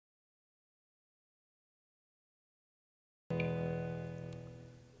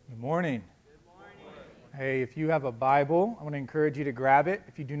Morning. Hey, if you have a Bible, I want to encourage you to grab it.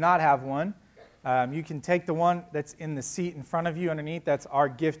 If you do not have one, you can take the one that's in the seat in front of you underneath. That's our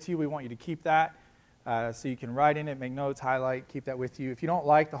gift to you. We want you to keep that so you can write in it, make notes, highlight, keep that with you. If you don't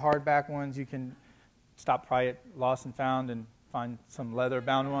like the hardback ones, you can stop by at Lost and Found and find some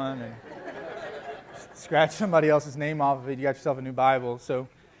leather-bound one and scratch somebody else's name off of it. You got yourself a new Bible. So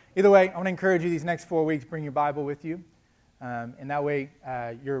either way, I want to encourage you these next 4 weeks, bring your Bible with you. And that way,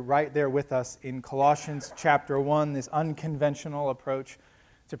 you're right there with us in Colossians chapter 1, this unconventional approach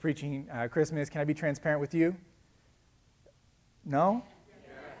to preaching Christmas. Can I be transparent with you? No?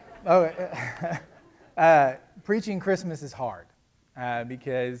 Oh, preaching Christmas is hard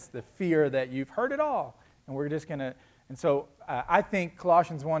because the fear that you've heard it all. And we're just going to, and so I think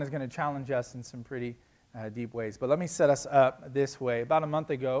Colossians 1 is going to challenge us in some pretty deep ways. But let me set us up this way. About a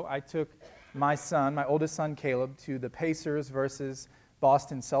month ago, I took my oldest son, Caleb, to the Pacers versus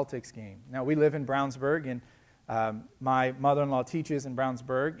Boston Celtics game. Now, we live in Brownsburg, and my mother-in-law teaches in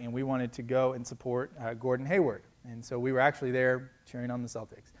Brownsburg, and we wanted to go and support Gordon Hayward. And so we were actually there cheering on the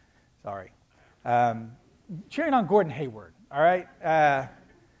Celtics. Sorry. Cheering on Gordon Hayward, all right?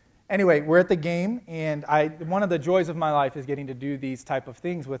 Anyway, we're at the game, and one of the joys of my life is getting to do these type of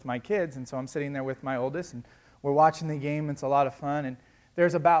things with my kids, and so I'm sitting there with my oldest, and we're watching the game. It's a lot of fun, and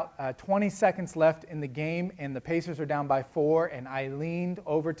there's about 20 seconds left in the game, and the Pacers are down by 4, and I leaned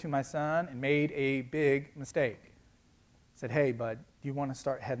over to my son and made a big mistake. I said, "Hey, bud, do you want to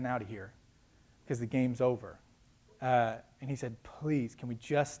start heading out of here? Because the game's over." And he said, "Please, can we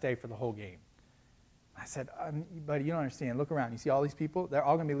just stay for the whole game?" I said, "Buddy, you don't understand. Look around. You see all these people? They're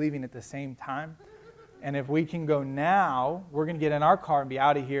all going to be leaving at the same time. And if we can go now, we're going to get in our car and be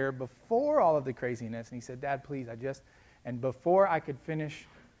out of here before all of the craziness." And he said, "Dad, please, And before I could finish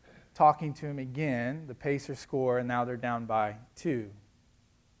talking to him again, the Pacers score, and now they're down by 2.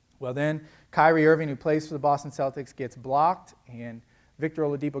 Well, then Kyrie Irving, who plays for the Boston Celtics, gets blocked, and Victor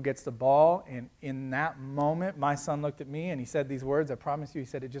Oladipo gets the ball. And in that moment, my son looked at me, and he said these words. I promise you, he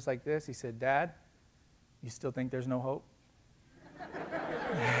said it just like this. He said, "Dad, you still think there's no hope?"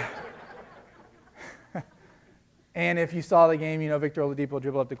 And if you saw the game, you know Victor Oladipo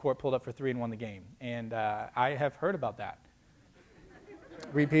dribbled up the court, pulled up for 3, and won the game. And I have heard about that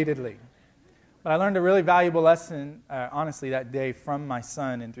repeatedly. But I learned a really valuable lesson, honestly, that day from my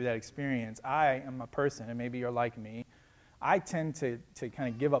son and through that experience. I am a person, and maybe you're like me, I tend to kind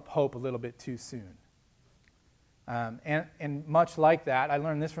of give up hope a little bit too soon. And much like that, I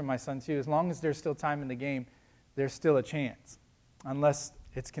learned this from my son too. As long as there's still time in the game, there's still a chance, unless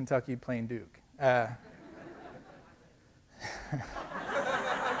it's Kentucky playing Duke.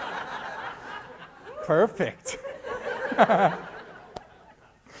 Perfect.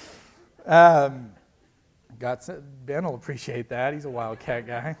 Ben will appreciate that. He's a Wildcat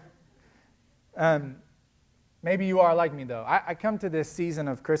guy. Maybe you are like me, though. I come to this season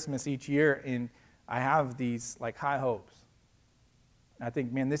of Christmas each year, and I have these high hopes. I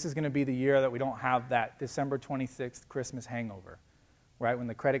think, man, this is going to be the year that we don't have that December 26th Christmas hangover, right? When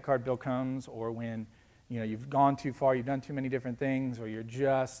the credit card bill comes, or when you've gone too far, you've done too many different things, or you're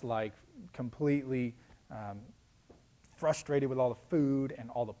just completely frustrated with all the food and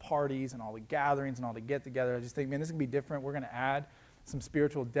all the parties and all the gatherings and all the get-together. I just think, man, this is going to be different. We're going to add some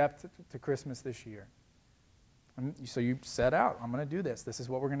spiritual depth to Christmas this year. And so you set out, I'm going to do this. This is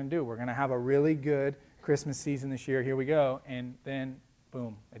what we're going to do. We're going to have a really good Christmas season this year. Here we go. And then,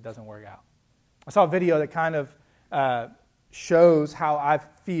 boom, it doesn't work out. I saw a video that kind of shows how I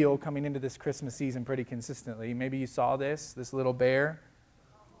feel coming into this Christmas season pretty consistently. Maybe you saw this little bear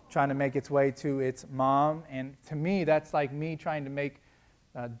trying to make its way to its mom. And to me, that's like me trying to make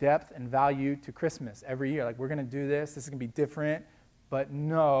depth and value to Christmas every year. We're going to do this. This is going to be different. But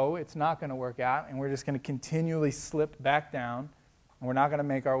no, it's not going to work out. And we're just going to continually slip back down. And we're not going to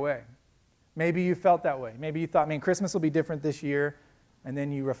make our way. Maybe you felt that way. Maybe you thought, man, Christmas will be different this year. And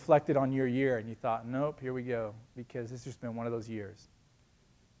then you reflected on your year and you thought, nope, here we go, because it's just been one of those years.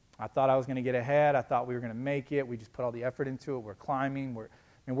 I thought I was going to get ahead. I thought we were going to make it. We just put all the effort into it. We're climbing.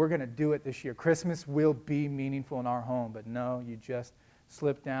 We're going to do it this year. Christmas will be meaningful in our home. But no, you just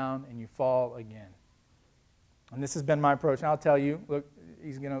slip down and you fall again. And this has been my approach. And I'll tell you, look,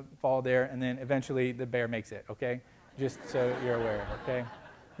 he's going to fall there, and then eventually the bear makes it, okay? Just so you're aware, okay?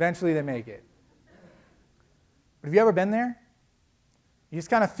 Eventually they make it. But have you ever been there? You just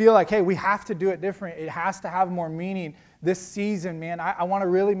kind of feel like, hey, we have to do it different. It has to have more meaning this season, man. I want to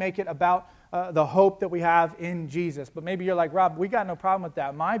really make it about the hope that we have in Jesus. But maybe you're like, Rob, we got no problem with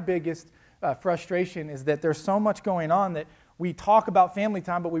that. My biggest frustration is that there's so much going on that We talk about family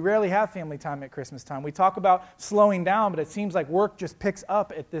time, but we rarely have family time at Christmas time. We talk about slowing down, but it seems like work just picks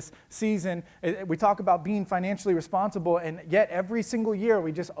up at this season. We talk about being financially responsible, and yet every single year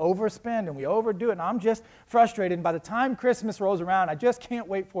we just overspend and we overdo it, and I'm just frustrated. And by the time Christmas rolls around, I just can't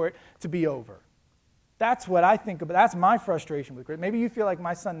wait for it to be over. That's what I think about. That's my frustration with Christmas. Maybe you feel like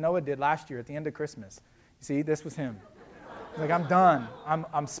my son Noah did last year at the end of Christmas. You see, this was him. He's like, I'm done.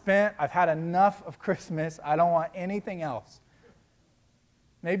 I'm spent. I've had enough of Christmas. I don't want anything else.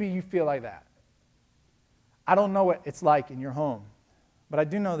 Maybe you feel like that. I don't know what it's like in your home, but I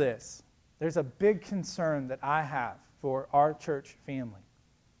do know this. There's a big concern that I have for our church family,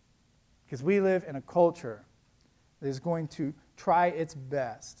 because we live in a culture that is going to try its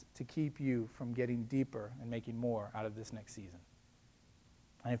best to keep you from getting deeper and making more out of this next season.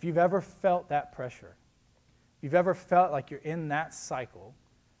 And if you've ever felt that pressure, if you've ever felt like you're in that cycle,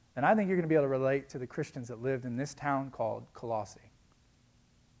 then I think you're going to be able to relate to the Christians that lived in this town called Colossae.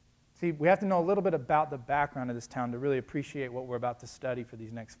 See, we have to know a little bit about the background of this town to really appreciate what we're about to study for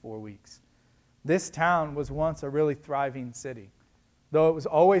these next 4 weeks. This town was once a really thriving city. Though it was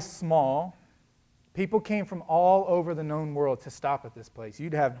always small, people came from all over the known world to stop at this place.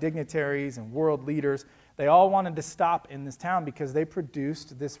 You'd have dignitaries and world leaders. They all wanted to stop in this town because they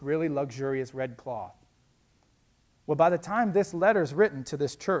produced this really luxurious red cloth. Well, by the time this letter is written to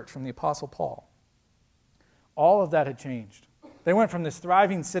this church from the Apostle Paul, all of that had changed. They went from this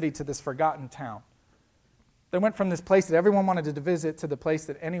thriving city to this forgotten town. They went from this place that everyone wanted to visit to the place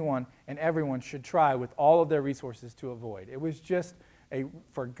that anyone and everyone should try with all of their resources to avoid. It was just a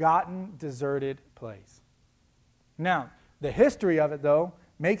forgotten, deserted place. Now, the history of it, though,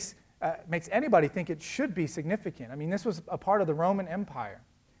 makes anybody think it should be significant. I mean, this was a part of the Roman Empire.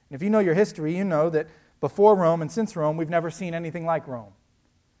 And if you know your history, you know that before Rome and since Rome, we've never seen anything like Rome.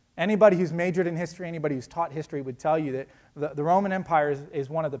 Anybody who's majored in history, anybody who's taught history would tell you that the Roman Empire is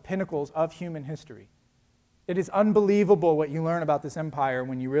one of the pinnacles of human history. It is unbelievable what you learn about this empire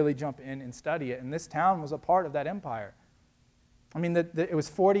when you really jump in and study it. And this town was a part of that empire. I mean, it was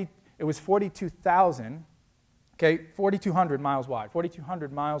 42,000, 4,200 miles wide.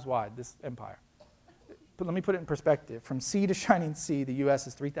 4,200 miles wide, this empire. But let me put it in perspective. From sea to shining sea, the U.S.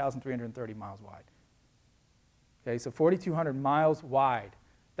 is 3,330 miles wide. Okay, so 4,200 miles wide.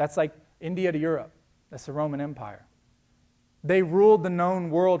 That's like India to Europe. That's the Roman Empire. They ruled the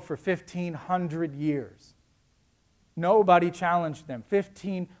known world for 1,500 years. Nobody challenged them.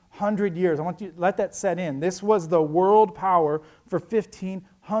 1,500 years. I want you to let that set in. This was the world power for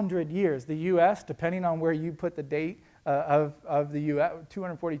 1,500 years. The U.S., depending on where you put the date of the U.S.,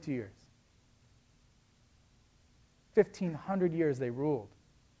 242 years. 1,500 years they ruled.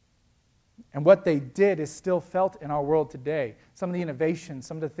 And what they did is still felt in our world today. Some of the innovations,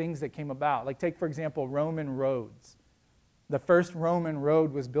 some of the things that came about. Like take, for example, Roman roads. The first Roman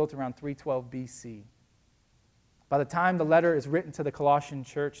road was built around 312 B.C. By the time the letter is written to the Colossian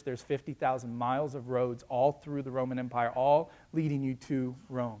church, there's 50,000 miles of roads all through the Roman Empire, all leading you to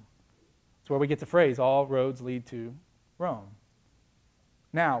Rome. That's where we get the phrase, all roads lead to Rome.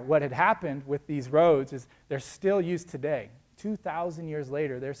 Now, what had happened with these roads is they're still used today. 2,000 years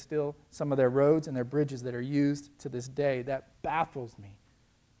later, there's still some of their roads and their bridges that are used to this day. That baffles me.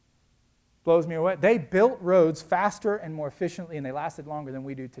 Blows me away. They built roads faster and more efficiently, and they lasted longer than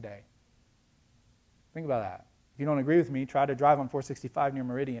we do today. Think about that. If you don't agree with me, try to drive on 465 near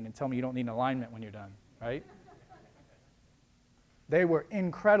Meridian and tell me you don't need an alignment when you're done, right? They were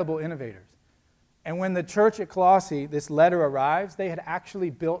incredible innovators. And when the church at Colossae, this letter arrives, they had actually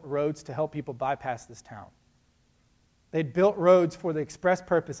built roads to help people bypass this town. They'd built roads for the express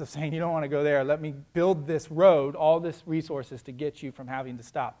purpose of saying, you don't want to go there. Let me build this road, all this resources to get you from having to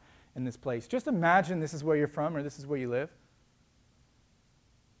stop in this place. Just imagine this is where you're from or this is where you live.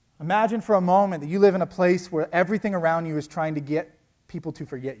 Imagine for a moment that you live in a place where everything around you is trying to get people to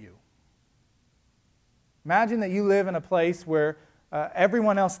forget you. Imagine that you live in a place where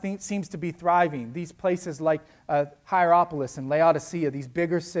everyone else seems to be thriving. These places like Hierapolis and Laodicea, these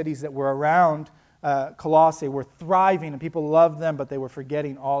bigger cities that were around Colossae were thriving and people loved them, but they were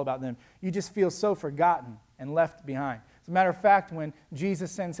forgetting all about them. You just feel so forgotten and left behind. As a matter of fact, when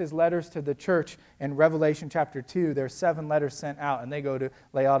Jesus sends his letters to the church in Revelation chapter 2, there are 7 letters sent out, and they go to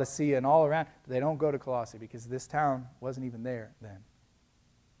Laodicea and all around, but they don't go to Colossae because this town wasn't even there then.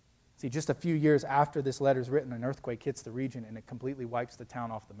 See, just a few years after this letter is written, an earthquake hits the region and it completely wipes the town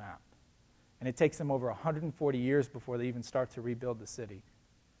off the map. And it takes them over 140 years before they even start to rebuild the city.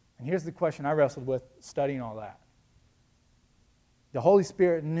 And here's the question I wrestled with studying all that. The Holy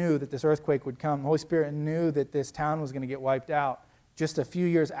Spirit knew that this earthquake would come. The Holy Spirit knew that this town was going to get wiped out just a few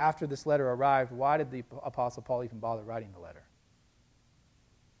years after this letter arrived. Why did the Apostle Paul even bother writing the letter?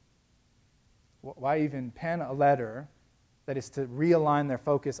 Why even pen a letter that is to realign their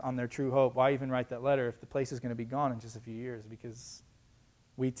focus on their true hope? Why even write that letter if the place is going to be gone in just a few years? Because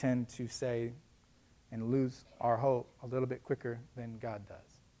we tend to say and lose our hope a little bit quicker than God does.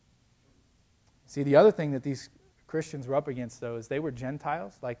 See, the other thing that these Christians were up against, though, is they were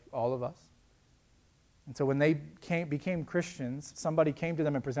Gentiles, like all of us. And so when they became Christians, somebody came to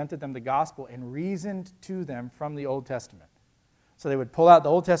them and presented them the gospel and reasoned to them from the Old Testament. So they would pull out the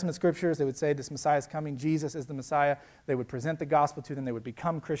Old Testament scriptures. They would say, this Messiah is coming. Jesus is the Messiah. They would present the gospel to them. They would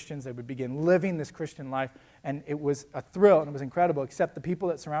become Christians. They would begin living this Christian life. And it was a thrill and it was incredible, except the people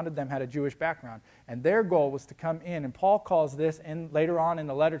that surrounded them had a Jewish background. And their goal was to come in. And Paul calls this, and later on in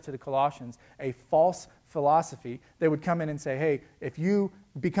the letter to the Colossians, a false philosophy. They would come in and say, hey, if you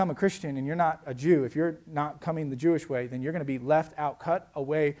become a Christian and you're not a Jew, if you're not coming the Jewish way, then you're going to be left out, cut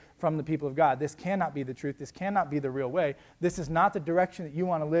away from the people of God. This cannot be the truth. This cannot be the real way. This is not the direction that you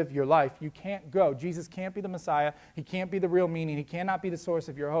want to live your life. You can't go. Jesus can't be the Messiah. He can't be the real meaning. He cannot be the source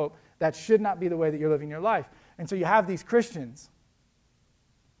of your hope. That should not be the way that you're living your life. And so you have these Christians,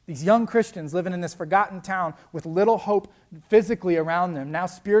 these young Christians living in this forgotten town with little hope physically around them, now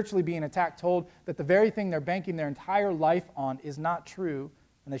spiritually being attacked, told that the very thing they're banking their entire life on is not true,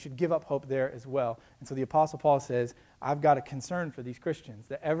 and they should give up hope there as well. And so the Apostle Paul says, I've got a concern for these Christians,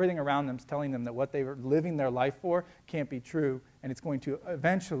 that everything around them is telling them that what they were living their life for can't be true, and it's going to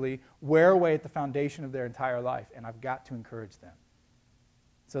eventually wear away at the foundation of their entire life, and I've got to encourage them.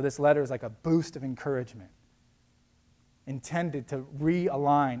 So this letter is like a boost of encouragement, intended to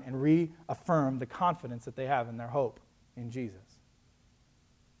realign and reaffirm the confidence that they have in their hope in Jesus.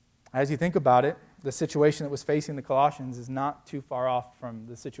 As you think about it, the situation that was facing the Colossians is not too far off from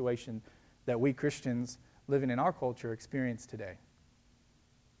the situation that we Christians living in our culture experience today.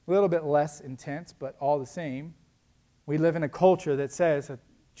 A little bit less intense, but all the same. We live in a culture that says that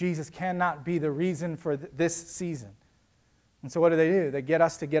Jesus cannot be the reason for this season. And so what do? They get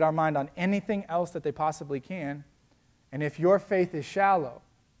us to get our mind on anything else that they possibly can. And if your faith is shallow,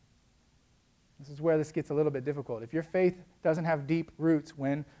 this is where this gets a little bit difficult. If your faith doesn't have deep roots,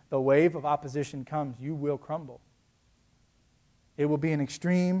 when the wave of opposition comes, you will crumble. It will be an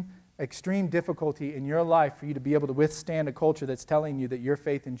extreme difficulty in your life for you to be able to withstand a culture that's telling you that your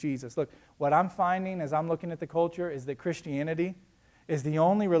faith in Jesus. Look, what I'm finding as I'm looking at the culture is that Christianity is the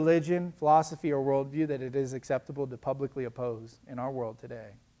only religion, philosophy, or worldview that it is acceptable to publicly oppose in our world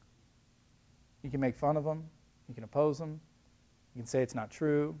today. You can make fun of them. You can oppose them. You can say it's not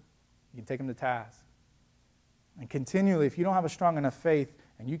true. You can take them to task. And continually, if you don't have a strong enough faith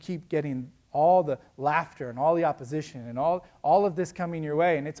and you keep getting all the laughter and all the opposition and all of this coming your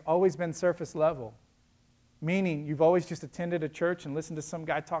way, and it's always been surface level, meaning you've always just attended a church and listened to some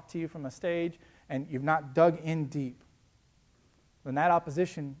guy talk to you from a stage and you've not dug in deep, then that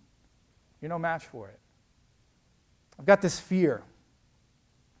opposition, you're no match for it. I've got this fear.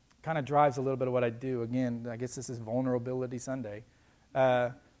 Kind of drives a little bit of what I do. Again, I guess this is Vulnerability Sunday.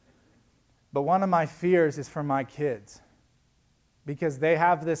 But one of my fears is for my kids, because they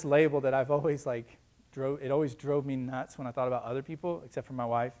have this label that I've always it always drove me nuts when I thought about other people, except for my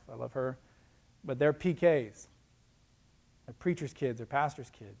wife. I love her. But they're PKs. They're preachers' kids or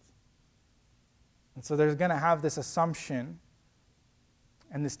pastors' kids. And so they're going to have this assumption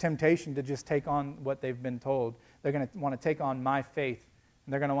and this temptation to just take on what they've been told. They're going to want to take on my faith.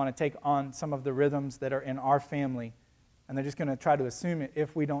 And they're going to want to take on some of the rhythms that are in our family. And they're just going to try to assume it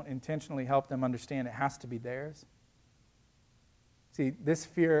if we don't intentionally help them understand it has to be theirs. See, this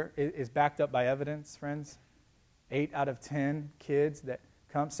fear is backed up by evidence, friends. 8 out of 10 kids that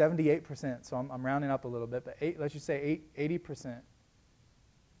come, 78%, so I'm rounding up a little bit, but let's just say 80%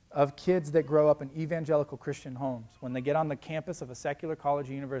 of kids that grow up in evangelical Christian homes, when they get on the campus of a secular college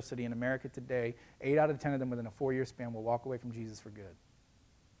or university in America today, 8 out of 10 of them within a 4-year span will walk away from Jesus for good.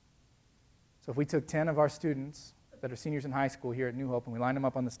 So if we took 10 of our students that are seniors in high school here at New Hope and we lined them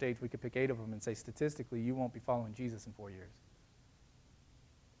up on the stage, we could pick 8 of them and say, statistically, you won't be following Jesus in 4 years.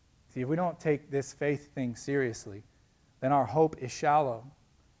 See, if we don't take this faith thing seriously, then our hope is shallow.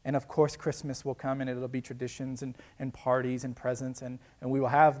 And of course, Christmas will come and it'll be traditions and parties and presents, and we will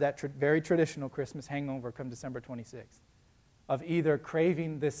have that very traditional Christmas hangover come December 26th of either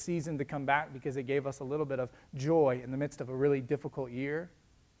craving this season to come back because it gave us a little bit of joy in the midst of a really difficult year,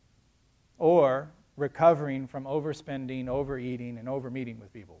 or recovering from overspending, overeating, and overmeeting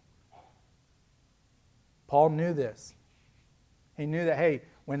with people. Paul knew this. He knew that, hey,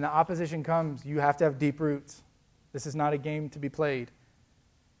 when the opposition comes, you have to have deep roots. This is not a game to be played.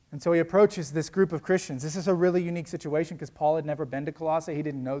 And so he approaches this group of Christians. This is a really unique situation because Paul had never been to Colossae. He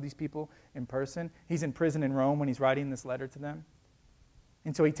didn't know these people in person. He's in prison in Rome when he's writing this letter to them.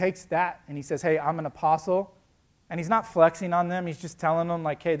 And so he takes that and he says, hey, I'm an apostle. And he's not flexing on them. He's just telling them,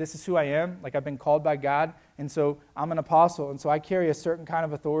 like, hey, this is who I am. Like, I've been called by God, and so I'm an apostle. And so I carry a certain kind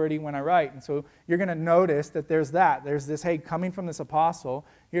of authority when I write. And so you're going to notice that there's that. There's this, hey, coming from this apostle,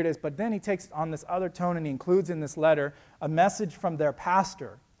 here it is. But then he takes on this other tone, and he includes in this letter a message from their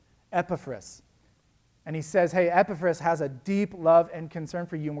pastor, Epaphras. And he says, hey, Epaphras has a deep love and concern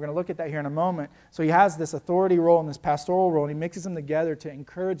for you. And we're going to look at that here in a moment. So he has this authority role and this pastoral role, and he mixes them together to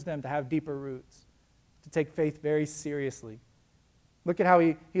encourage them to have deeper roots, to take faith very seriously. Look at how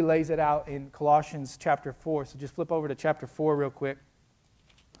he lays it out in Colossians chapter 4. So just flip over to chapter 4 real quick.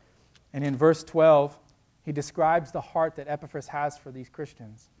 And in verse 12, he describes the heart that Epaphras has for these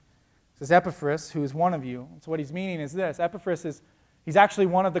Christians. He says, Epaphras, who is one of you. So what he's meaning is this. Epaphras he's actually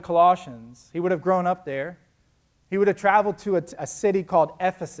one of the Colossians. He would have grown up there. He would have traveled to a city called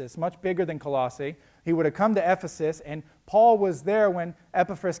Ephesus, much bigger than Colossae. He would have come to Ephesus, and Paul was there when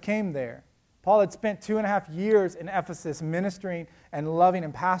Epaphras came there. Paul had spent 2.5 years in Ephesus ministering and loving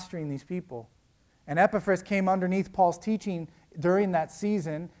and pastoring these people. And Epaphras came underneath Paul's teaching during that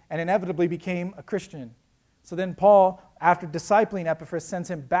season and inevitably became a Christian. So then Paul, after discipling Epaphras, sends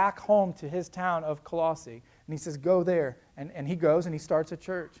him back home to his town of Colossae. And he says, go there. And he goes and he starts a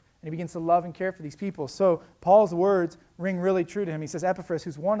church. And he begins to love and care for these people. So Paul's words ring really true to him. He says, Epaphras,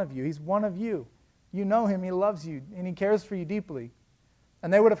 who's one of you, he's one of you. You know him, he loves you, and he cares for you deeply.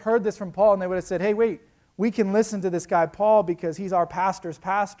 And they would have heard this from Paul, and they would have said, hey, wait, we can listen to this guy Paul because he's our pastor's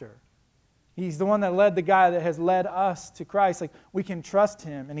pastor. He's the one that led the guy that has led us to Christ. Like, we can trust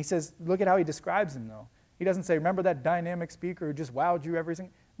him. And he says, look at how he describes him, though. He doesn't say, remember that dynamic speaker who just wowed you every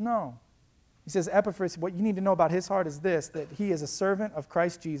single... No. He says, Epaphras, what you need to know about his heart is this, that he is a servant of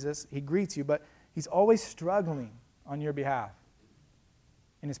Christ Jesus. He greets you, but he's always struggling on your behalf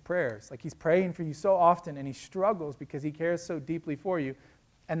in his prayers. Like, he's praying for you so often, and he struggles because he cares so deeply for you.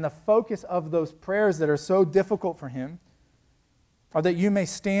 And the focus of those prayers that are so difficult for him are that you may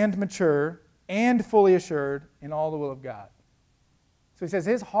stand mature and fully assured in all the will of God. So he says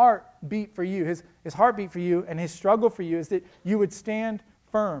his heartbeat for you, his heartbeat for you and his struggle for you is that you would stand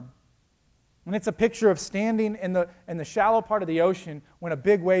firm. And it's a picture of standing in the shallow part of the ocean when a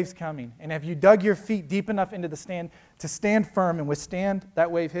big wave's coming. And have you dug your feet deep enough into the sand to stand firm and withstand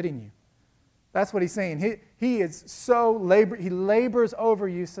that wave hitting you? That's what he's saying. He is so he labors over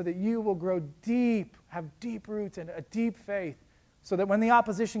you so that you will grow deep, have deep roots and a deep faith, so that when the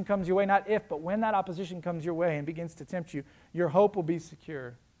opposition comes your way, not if, but when that opposition comes your way and begins to tempt you, your hope will be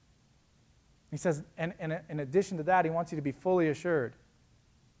secure. He says, and in addition to that, he wants you to be fully assured.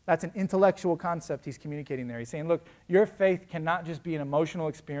 That's an intellectual concept he's communicating there. He's saying, look, your faith cannot just be an emotional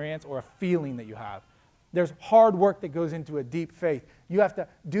experience or a feeling that you have. There's hard work that goes into a deep faith. You have to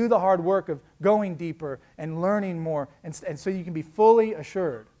do the hard work of going deeper and learning more, and so you can be fully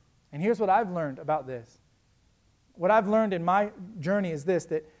assured. And here's what I've learned about this. What I've learned in my journey is this,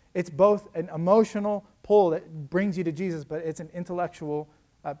 that it's both an emotional pull that brings you to Jesus, but it's an intellectual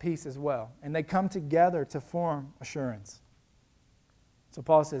piece as well. And they come together to form assurance. So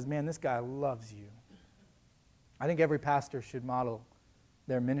Paul says, man, this guy loves you. I think every pastor should model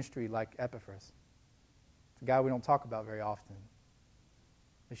their ministry like Epaphras. It's a guy we don't talk about very often.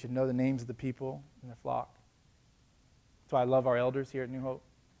 They should know the names of the people in their flock. That's why I love our elders here at New Hope.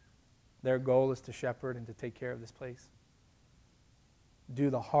 Their goal is to shepherd and to take care of this place. Do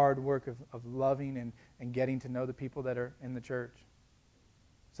the hard work of loving and getting to know the people that are in the church.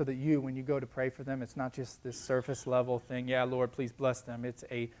 So that you, when you go to pray for them, it's not just this surface level thing, yeah, Lord, please bless them. It's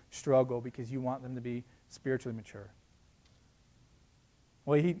a struggle because you want them to be spiritually mature.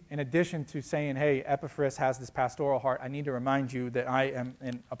 Well, in addition to saying, hey, Epaphras has this pastoral heart, I need to remind you that I am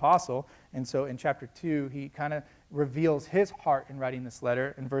an apostle. And so in chapter 2, he kind of reveals his heart in writing this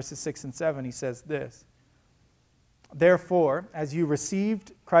letter. In verses 6 and 7, he says this, therefore, as you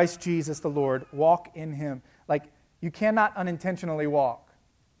received Christ Jesus the Lord, walk in him. Like, you cannot unintentionally walk.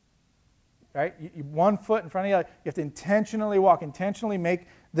 Right? One foot in front of the other. You have to intentionally walk, intentionally make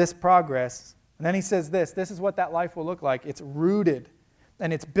this progress. And then he says this is what that life will look like. It's rooted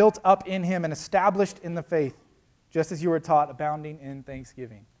and it's built up in him and established in the faith, just as you were taught, abounding in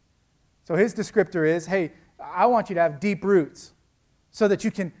thanksgiving. So his descriptor is, hey, I want you to have deep roots so that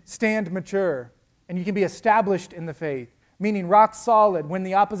you can stand mature and you can be established in the faith. Meaning rock solid. When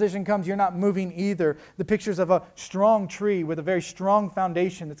the opposition comes, you're not moving either. The pictures of a strong tree with a very strong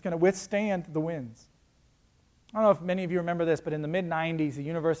foundation that's going to withstand the winds. I don't know if many of you remember this, but in the mid-90s, the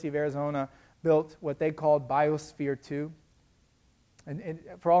University of Arizona built what they called Biosphere 2. And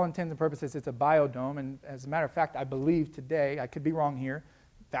for all intents and purposes, it's a biodome. And as a matter of fact, I believe today, I could be wrong here,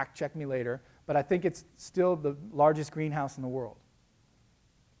 fact check me later, but I think it's still the largest greenhouse in the world.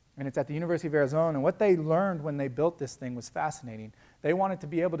 and it's at the University of Arizona. And what they learned when they built this thing was fascinating. They wanted to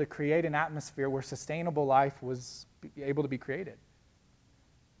be able to create an atmosphere where sustainable life was able to be created.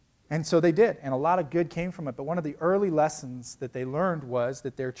 And so they did, and a lot of good came from it. But one of the early lessons that they learned was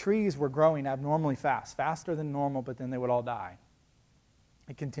that their trees were growing abnormally fast, faster than normal, but then they would all die.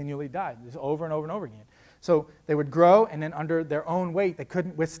 It continually died, just over and over and over again. So they would grow, and then under their own weight, they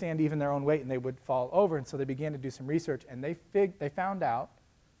couldn't withstand even their own weight, and they would fall over. And so they began to do some research, and they found out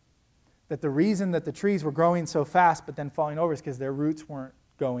that the reason that the trees were growing so fast but then falling over is because their roots weren't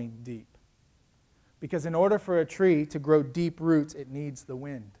going deep. Because in order for a tree to grow deep roots, it needs the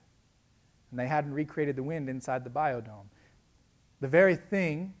wind. And they hadn't recreated the wind inside the biodome. The very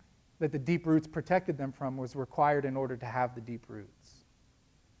thing that the deep roots protected them from was required in order to have the deep roots.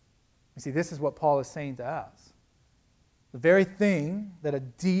 You see, this is what Paul is saying to us. The very thing that a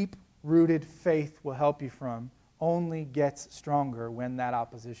deep-rooted faith will help you from only gets stronger when that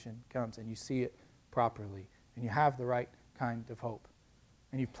opposition comes and you see it properly and you have the right kind of hope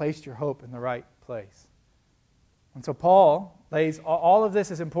and you've placed your hope in the right place. And so Paul lays, all of this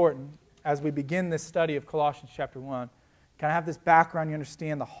is important as we begin this study of Colossians chapter 1. Kind of have this background, you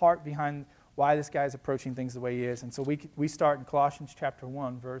understand the heart behind why this guy is approaching things the way he is. And so we start in Colossians chapter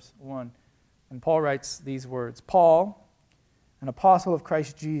 1, verse 1. And Paul writes these words, Paul, an apostle of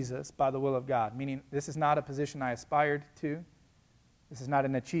Christ Jesus by the will of God. Meaning, this is not a position I aspired to. This is not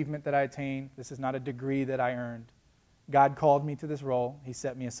an achievement that I attained. This is not a degree that I earned. God called me to this role. He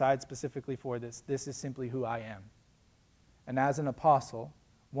set me aside specifically for this. This is simply who I am. And as an apostle,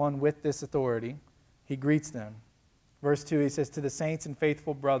 one with this authority, he greets them. Verse 2, he says, to the saints and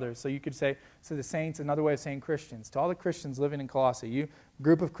faithful brothers. So you could say, to the saints, another way of saying Christians. To all the Christians living in Colossae, you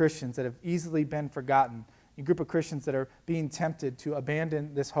group of Christians that have easily been forgotten, a group of Christians that are being tempted to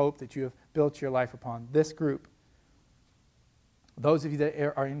abandon this hope that you have built your life upon. This group, those of you that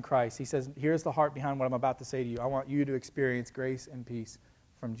are in Christ, he says, here's the heart behind what I'm about to say to you. I want you to experience grace and peace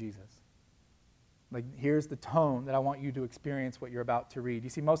from Jesus. Like, here's the tone that I want you to experience what you're about to read. You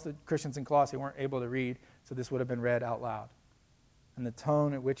see, most of the Christians in Colossae weren't able to read, so this would have been read out loud. And the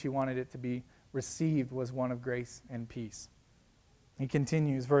tone at which he wanted it to be received was one of grace and peace. He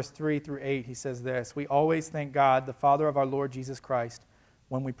continues, verse 3 through 8, he says this, we always thank God, the Father of our Lord Jesus Christ,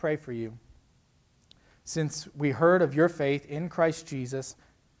 when we pray for you, since we heard of your faith in Christ Jesus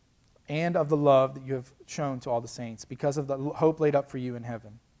and of the love that you have shown to all the saints, because of the hope laid up for you in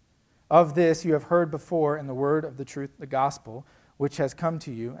heaven. Of this you have heard before in the word of the truth, the gospel, which has come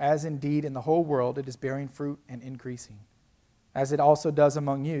to you, as indeed in the whole world it is bearing fruit and increasing, as it also does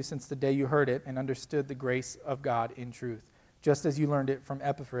among you since the day you heard it and understood the grace of God in truth, just as you learned it from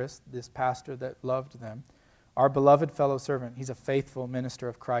Epaphras, this pastor that loved them, our beloved fellow servant. He's a faithful minister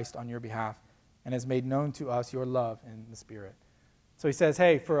of Christ on your behalf and has made known to us your love in the Spirit. So he says,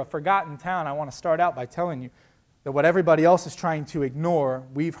 hey, for a forgotten town, I want to start out by telling you that what everybody else is trying to ignore,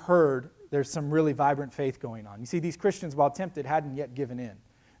 we've heard there's some really vibrant faith going on. You see, these Christians, while tempted, hadn't yet given in.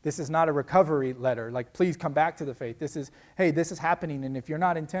 This is not a recovery letter, like, please come back to the faith. This is, hey, this is happening, and if you're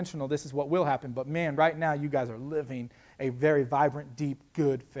not intentional, this is what will happen. But man, right now, you guys are living a very vibrant, deep,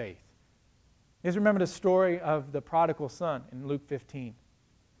 good faith. You guys remember the story of the prodigal son in Luke 15?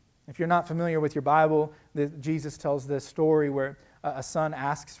 If you're not familiar with your Bible, Jesus tells this story where a son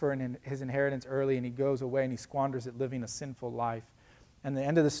asks for his inheritance early, and he goes away and he squanders it living a sinful life. And at the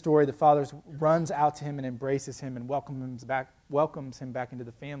end of the story, the father runs out to him and embraces him and welcomes him back into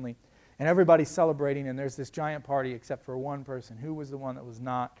the family. And everybody's celebrating, and there's this giant party except for one person. Who was the one that was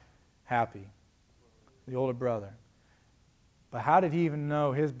not happy? The older brother. But how did he even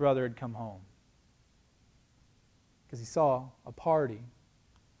know his brother had come home? Because he saw a party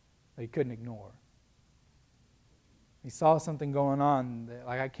that he couldn't ignore. He saw something going on,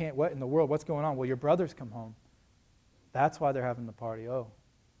 like, what in the world, what's going on? Well, your brother's come home. That's why they're having the party. Oh.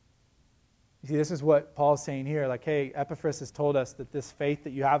 You see, this is what Paul's saying here. Like, hey, Epaphras has told us that this faith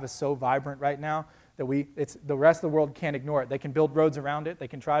that you have is so vibrant right now that the rest of the world can't ignore it. They can build roads around it. They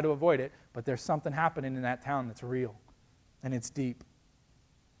can try to avoid it. But there's something happening in that town that's real. And it's deep.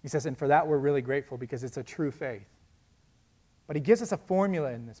 He says, and for that we're really grateful because it's a true faith. But he gives us a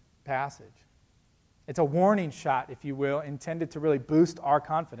formula in this passage. It's a warning shot, if you will, intended to really boost our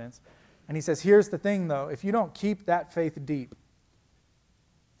confidence. And he says, here's the thing, though. If you don't keep that faith deep,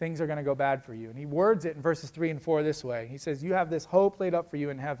 things are going to go bad for you. And he words it in verses 3 and 4 this way. He says, you have this hope laid up for you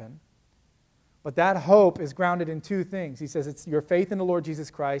in heaven, but that hope is grounded in two things. He says it's your faith in the Lord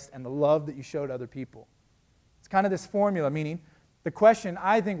Jesus Christ and the love that you showed other people. It's kind of this formula, meaning the question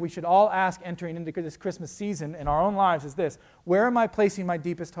I think we should all ask entering into this Christmas season in our own lives is this: where am I placing my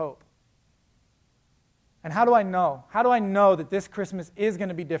deepest hope? And how do I know? How do I know that this Christmas is going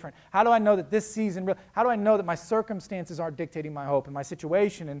to be different? How do I know that this season, how do I know that my circumstances aren't dictating my hope, and my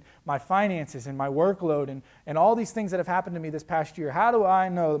situation and my finances and my workload and all these things that have happened to me this past year? How do I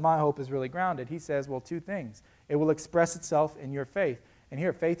know that my hope is really grounded? He says, well, two things. It will express itself in your faith. And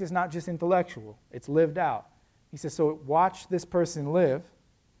here, faith is not just intellectual. It's lived out. He says, so watch this person live,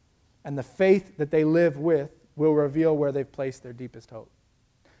 and the faith that they live with will reveal where they've placed their deepest hope.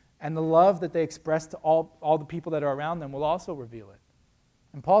 And the love that they express to all the people that are around them will also reveal it.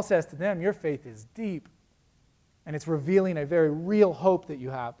 And Paul says to them, your faith is deep. And it's revealing a very real hope that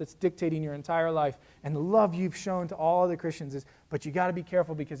you have that's dictating your entire life. And the love you've shown to all other Christians is, but you got to be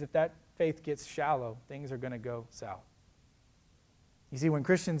careful, because if that faith gets shallow, things are going to go south. You see, when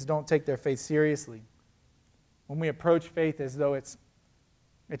Christians don't take their faith seriously, when we approach faith as though it's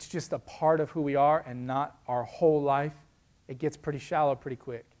just a part of who we are and not our whole life, it gets pretty shallow pretty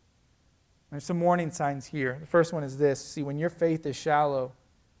quick. There's some warning signs here. The first one is this. See, when your faith is shallow,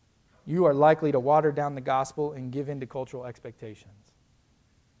 you are likely to water down the gospel and give in to cultural expectations.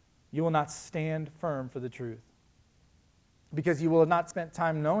 You will not stand firm for the truth, because you will have not spent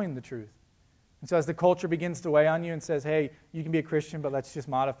time knowing the truth. And so as the culture begins to weigh on you and says, hey, you can be a Christian, but let's just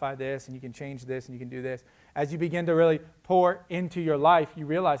modify this, and you can change this, and you can do this. As you begin to really pour into your life, you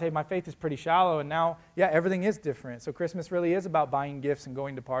realize, hey, my faith is pretty shallow, and now, everything is different. So Christmas really is about buying gifts and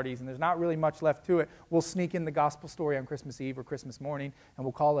going to parties, and there's not really much left to it. We'll sneak in the gospel story on Christmas Eve or Christmas morning, and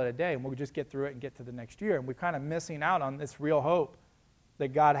we'll call it a day, and we'll just get through it and get to the next year. And we're kind of missing out on this real hope that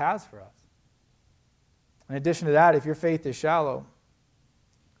God has for us. In addition to that, if your faith is shallow,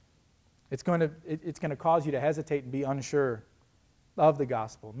 it's going to cause you to hesitate and be unsure of the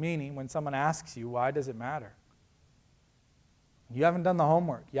gospel. Meaning, when someone asks you, why does it matter? You haven't done the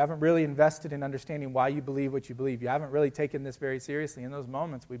homework. You haven't really invested in understanding why you believe what you believe. You haven't really taken this very seriously. In those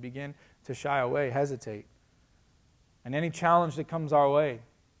moments, we begin to shy away, hesitate. And any challenge that comes our way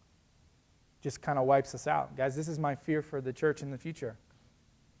just kind of wipes us out. Guys, this is my fear for the church in the future.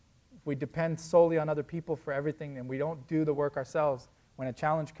 If we depend solely on other people for everything and we don't do the work ourselves, when a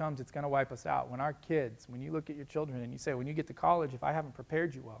challenge comes, it's going to wipe us out. When our kids, when you look at your children and you say, when you get to college, if I haven't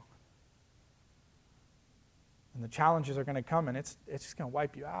prepared you well, and the challenges are going to come, and it's just going to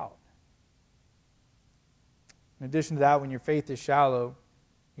wipe you out. In addition to that, when your faith is shallow,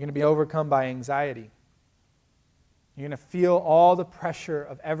 you're going to be overcome by anxiety. You're going to feel all the pressure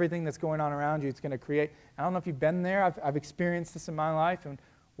of everything that's going on around you. It's going to create, I don't know if you've been there, I've experienced this in my life, and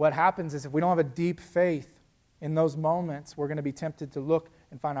what happens is if we don't have a deep faith, in those moments, we're going to be tempted to look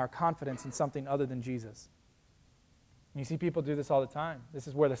and find our confidence in something other than Jesus. And you see people do this all the time. This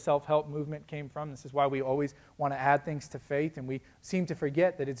is where the self-help movement came from. This is why we always want to add things to faith, and we seem to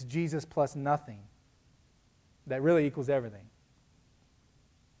forget that it's Jesus plus nothing that really equals everything.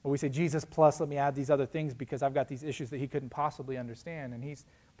 But we say, Jesus plus, let me add these other things because I've got these issues that he couldn't possibly understand. And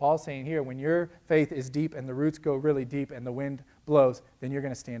Paul's saying here, when your faith is deep and the roots go really deep and the wind blows, then you're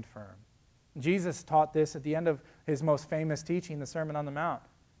going to stand firm. Jesus taught this at the end of his most famous teaching, the Sermon on the Mount.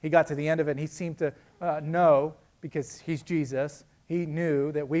 He got to the end of it and he seemed to know, because he's Jesus, he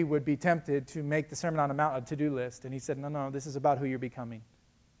knew that we would be tempted to make the Sermon on the Mount a to-do list. And he said, no, this is about who you're becoming.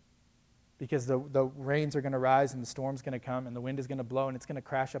 Because the rains are going to rise and the storm's going to come and the wind is going to blow and it's going to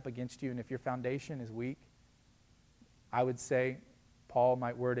crash up against you. And if your foundation is weak, I would say, Paul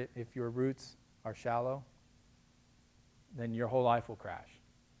might word it, if your roots are shallow, then your whole life will crash.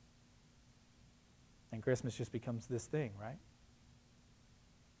 And Christmas just becomes this thing, right?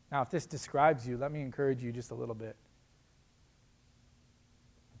 Now, if this describes you, let me encourage you just a little bit.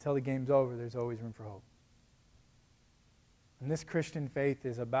 Until the game's over, there's always room for hope. And this Christian faith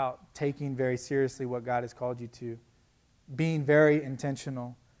is about taking very seriously what God has called you to, being very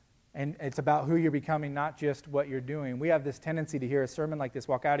intentional. And it's about who you're becoming, not just what you're doing. We have this tendency to hear a sermon like this,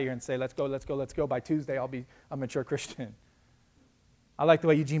 walk out of here and say, let's go, let's go, let's go. By Tuesday, I'll be a mature Christian. I like the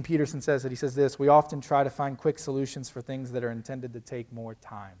way Eugene Peterson says it. He says this: we often try to find quick solutions for things that are intended to take more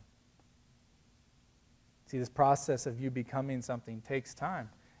time. See, this process of you becoming something takes time.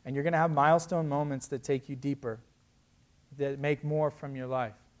 And you're going to have milestone moments that take you deeper, that make more from your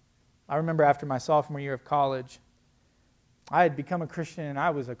life. I remember after my sophomore year of college, I had become a Christian, and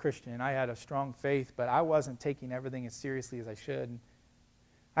I was a Christian. I had a strong faith, but I wasn't taking everything as seriously as I should.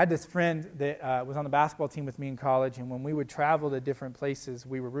 I had this friend that was on the basketball team with me in college, and when we would travel to different places,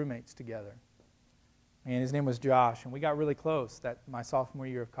 we were roommates together. And his name was Josh, and we got really close my sophomore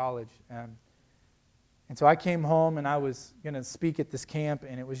year of college. And so I came home, and I was going to speak at this camp,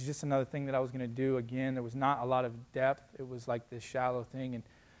 and it was just another thing that I was going to do again. There was not a lot of depth. It was like this shallow thing. And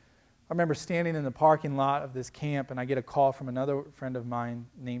remember standing in the parking lot of this camp, and I get a call from another friend of mine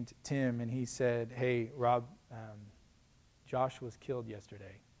named Tim, and he said, "Hey, Rob, Josh was killed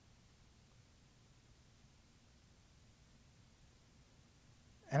yesterday."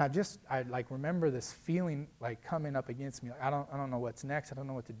 And I like remember this feeling like coming up against me. Like, I don't know what's next. I don't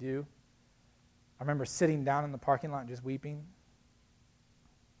know what to do. I remember sitting down in the parking lot and just weeping.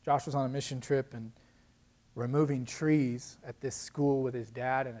 Josh was on a mission trip and removing trees at this school with his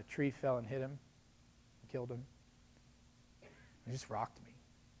dad, and a tree fell and hit him and killed him. It just rocked me.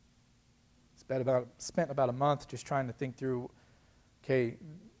 Spent about a month just trying to think through, okay,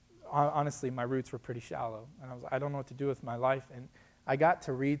 honestly, my roots were pretty shallow. And I don't know what to do with my life. And I got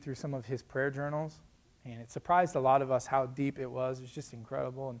to read through some of his prayer journals, and it surprised a lot of us how deep it was. It was just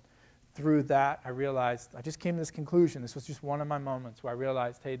incredible. And through that, I just came to this conclusion. This was just one of my moments where I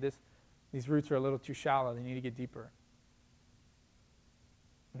realized, hey, these roots are a little too shallow. They need to get deeper.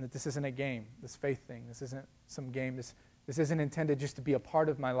 And that this isn't a game, this faith thing. This isn't some game. This isn't intended just to be a part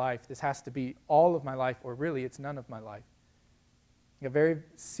of my life. This has to be all of my life, or really, it's none of my life. I got very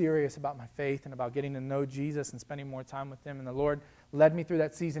serious about my faith and about getting to know Jesus and spending more time with Him. And the Lord led me through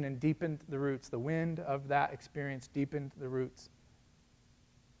that season and deepened the roots. The wind of that experience deepened the roots.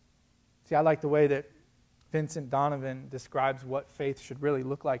 See, I like the way that Vincent Donovan describes what faith should really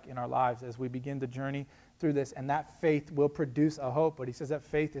look like in our lives as we begin the journey through this. And that faith will produce a hope. But he says that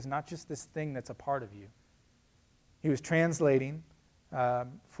faith is not just this thing that's a part of you. He was translating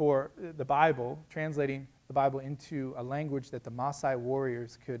for the Bible, translating the Bible into a language that the Maasai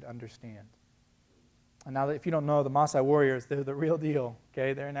warriors could understand. And now, if you don't know, the Maasai warriors, they're the real deal.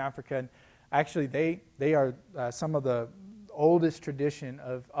 Okay, they're in Africa, and actually, they are some of the oldest tradition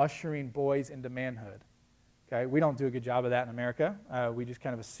of ushering boys into manhood. Okay, we don't do a good job of that in America. We just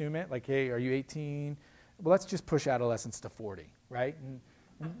kind of assume it, like, hey, are you 18? Well, let's just push adolescence to 40, right?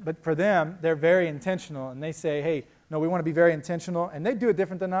 But for them, they're very intentional, and they say, hey, no, we want to be very intentional. And they do it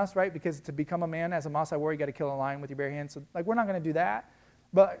different than us, right? Because to become a man as a Maasai warrior, you got to kill a lion with your bare hands. So, like, we're not going to do that.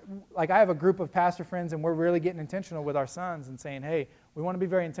 But, like, I have a group of pastor friends, and we're really getting intentional with our sons and saying, hey, we want to be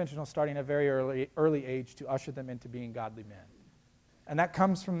very intentional starting at a very early age to usher them into being godly men. And that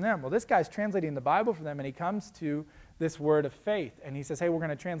comes from them. Well, this guy's translating the Bible for them, and he comes to this word of faith. And he says, hey, we're going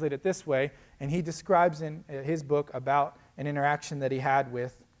to translate it this way. And he describes in his book about an interaction that he had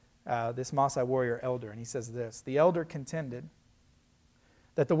with this Maasai warrior elder. And he says this: the elder contended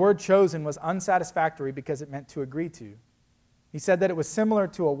that the word chosen was unsatisfactory because it meant to agree to. He said that it was similar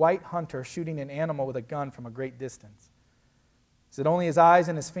to a white hunter shooting an animal with a gun from a great distance. He said only his eyes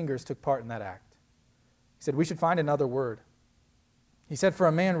and his fingers took part in that act. He said we should find another word. He said for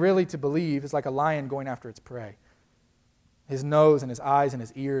a man really to believe is like a lion going after its prey. His nose and his eyes and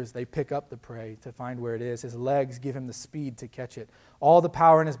his ears, they pick up the prey to find where it is. His legs give him the speed to catch it. All the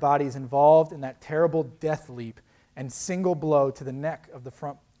power in his body is involved in that terrible death leap and single blow to the neck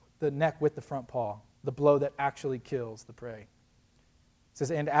with the front paw, the blow that actually kills the prey. It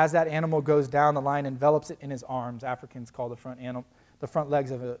says, and as that animal goes down, the lion envelops it in his arms. Africans call the front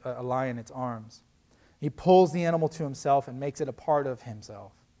legs of a lion its arms. He pulls the animal to himself and makes it a part of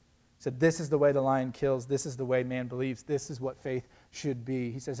himself. He said, this is the way the lion kills. This is the way man believes. This is what faith should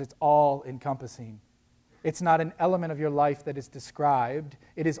be. He says it's all encompassing. It's not an element of your life that is described.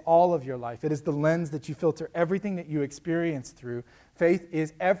 It is all of your life. It is the lens that you filter everything that you experience through. Faith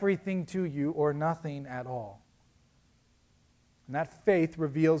is everything to you or nothing at all. And that faith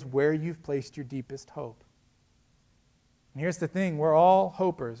reveals where you've placed your deepest hope. And here's the thing, we're all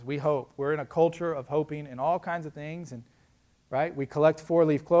hopers. We hope. We're in a culture of hoping in all kinds of things. And right, we collect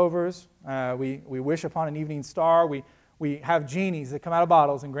four-leaf clovers. We wish upon an evening star. We have genies that come out of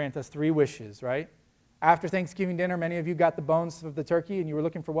bottles and grant us 3 wishes, right? After Thanksgiving dinner, many of you got the bones of the turkey, and you were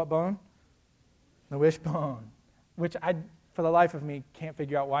looking for what bone? The wishbone, which I, for the life of me, can't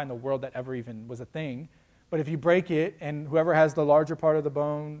figure out why in the world that ever even was a thing. But if you break it, and whoever has the larger part of the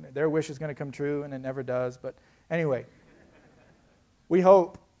bone, their wish is going to come true, and it never does. But anyway, we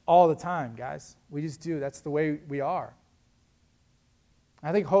hope all the time, guys. We just do. That's the way we are.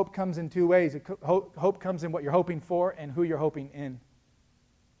 I think hope comes in 2 ways. Hope comes in what you're hoping for and who you're hoping in.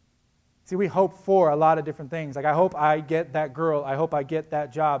 See, we hope for a lot of different things. Like, I hope I get that girl. I hope I get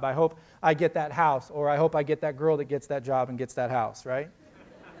that job. I hope I get that house. Or I hope I get that girl that gets that job and gets that house, right?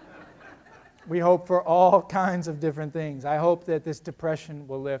 We hope for all kinds of different things. I hope that this depression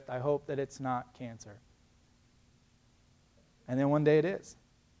will lift. I hope that it's not cancer. And then one day it is.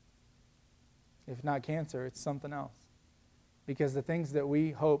 If not cancer, it's something else. Because the things that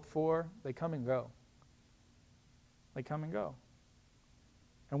we hope for, they come and go. They come and go.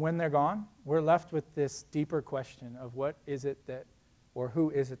 And when they're gone, we're left with this deeper question of what is it that or who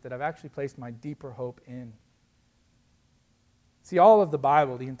is it that I've actually placed my deeper hope in? See, all of the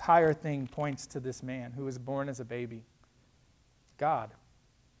Bible, the entire thing points to this man who was born as a baby, God.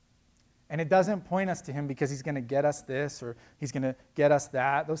 And it doesn't point us to him because he's going to get us this or he's going to get us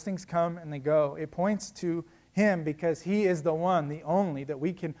that. Those things come and they go. It points to him because he is the one, the only, that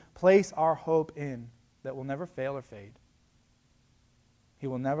we can place our hope in, that will never fail or fade. He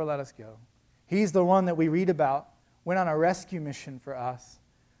will never let us go. He's the one that we read about, went on a rescue mission for us.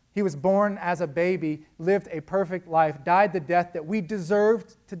 He was born as a baby, lived a perfect life, died the death that we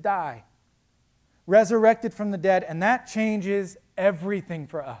deserved to die, resurrected from the dead, and that changes everything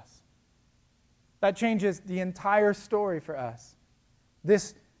for us. That changes the entire story for us.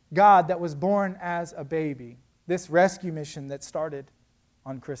 This God that was born as a baby, this rescue mission that started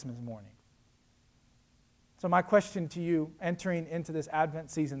on Christmas morning. So my question to you, entering into this Advent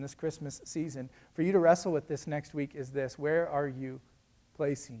season, this Christmas season, for you to wrestle with this next week is this: where are you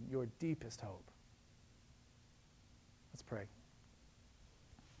placing your deepest hope? Let's pray.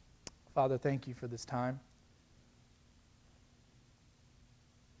 Father, thank you for this time.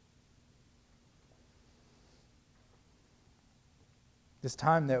 This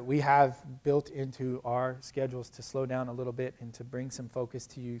time that we have built into our schedules to slow down a little bit and to bring some focus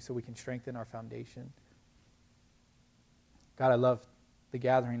to you so we can strengthen our foundation. God, I love the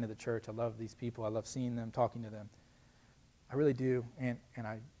gathering of the church. I love these people. I love seeing them, talking to them. I really do. And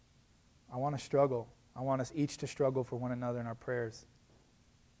I want to struggle. I want us each to struggle for one another in our prayers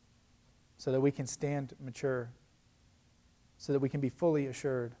so that we can stand mature, so that we can be fully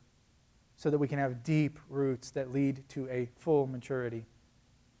assured, so that we can have deep roots that lead to a full maturity.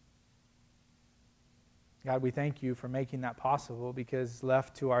 God, we thank you for making that possible, because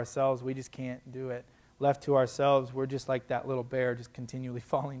left to ourselves, we just can't do it. Left to ourselves, we're just like that little bear just continually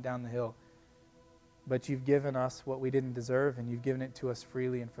falling down the hill. But you've given us what we didn't deserve, and you've given it to us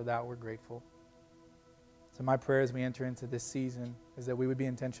freely, and for that we're grateful. So my prayer as we enter into this season is that we would be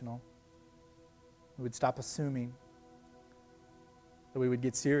intentional. We would stop assuming. That we would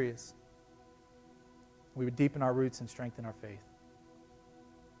get serious. We would deepen our roots and strengthen our faith.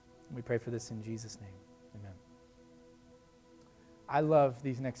 And we pray for this in Jesus' name. Amen. I love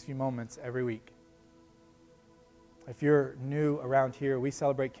these next few moments every week. If you're new around here, we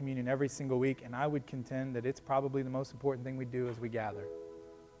celebrate communion every single week, and I would contend that it's probably the most important thing we do as we gather.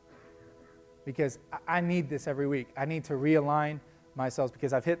 Because I need this every week. I need to realign myself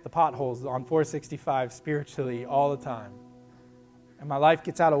because I've hit the potholes on 465 spiritually all the time. And my life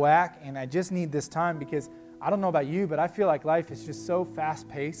gets out of whack, and I just need this time because I don't know about you, but I feel like life is just so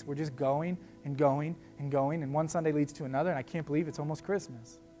fast-paced. We're just going and going and going, and one Sunday leads to another, and I can't believe it's almost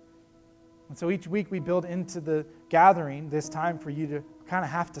Christmas. And so each week we build into the gathering this time for you to kind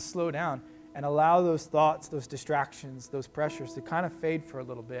of have to slow down and allow those thoughts, those distractions, those pressures to kind of fade for a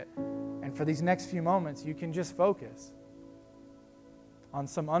little bit. And for these next few moments, you can just focus on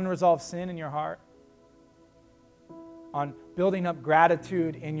some unresolved sin in your heart, on building up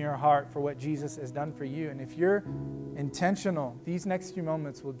gratitude in your heart for what Jesus has done for you. And if you're intentional, these next few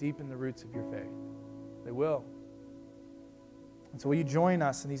moments will deepen the roots of your faith. They will. And so will you join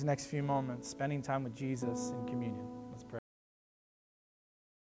us in these next few moments, spending time with Jesus in communion?